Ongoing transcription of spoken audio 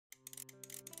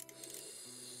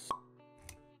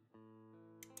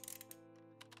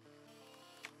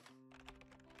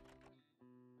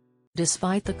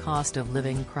Despite the cost of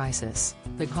living crisis,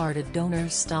 big-hearted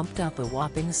donors stumped up a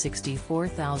whopping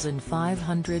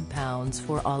 £64,500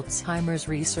 for Alzheimer's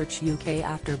Research UK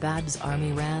after Babs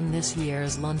Army ran this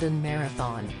year's London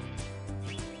Marathon.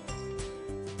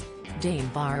 Dame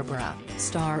Barbara,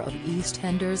 star of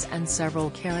EastEnders and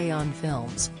several Carry-On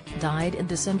films, died in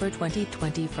December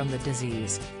 2020 from the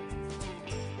disease.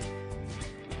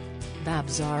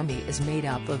 Babs Army is made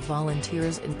up of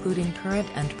volunteers including current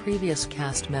and previous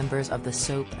cast members of the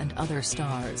soap and other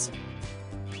stars.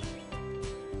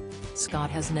 Scott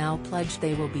has now pledged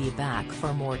they will be back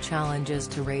for more challenges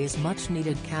to raise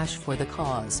much-needed cash for the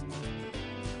cause.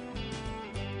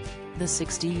 The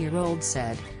 60-year-old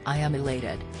said, "I am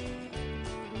elated.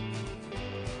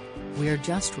 We're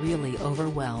just really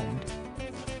overwhelmed.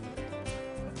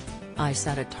 I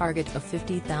set a target of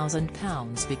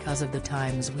 £50,000 because of the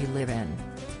times we live in.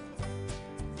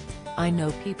 I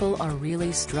know people are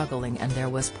really struggling and there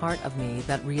was part of me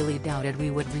that really doubted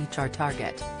we would reach our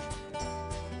target.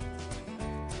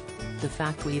 The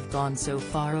fact we've gone so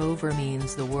far over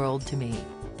means the world to me.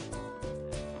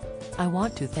 I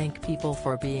want to thank people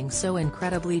for being so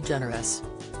incredibly generous.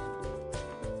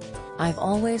 I've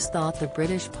always thought the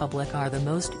British public are the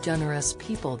most generous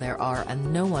people there are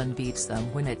and no one beats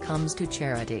them when it comes to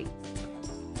charity.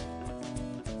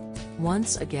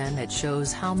 Once again it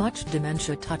shows how much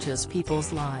dementia touches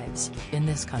people's lives, in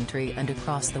this country and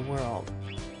across the world."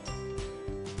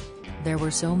 There were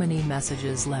so many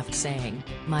messages left saying,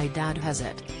 "My dad has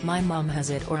it, my mum has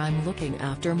it, or I'm looking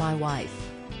after my wife."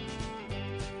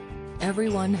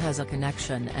 Everyone has a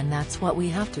connection and that's what we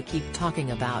have to keep talking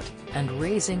about, and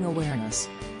raising awareness.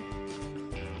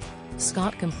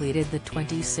 Scott completed the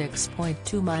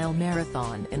 26.2-mile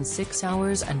marathon in 6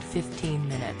 hours and 15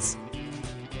 minutes.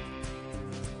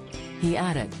 He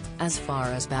added, "As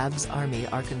far as Babs Army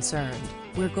are concerned,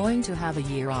 we're going to have a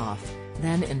year off,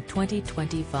 then in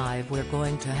 2025 we're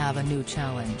going to have a new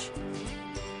challenge.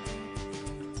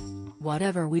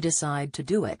 Whatever we decide to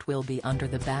do, it will be under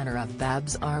the banner of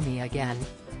Babs Army again."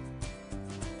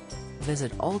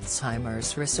 Visit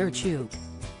Alzheimer's Research UK.org.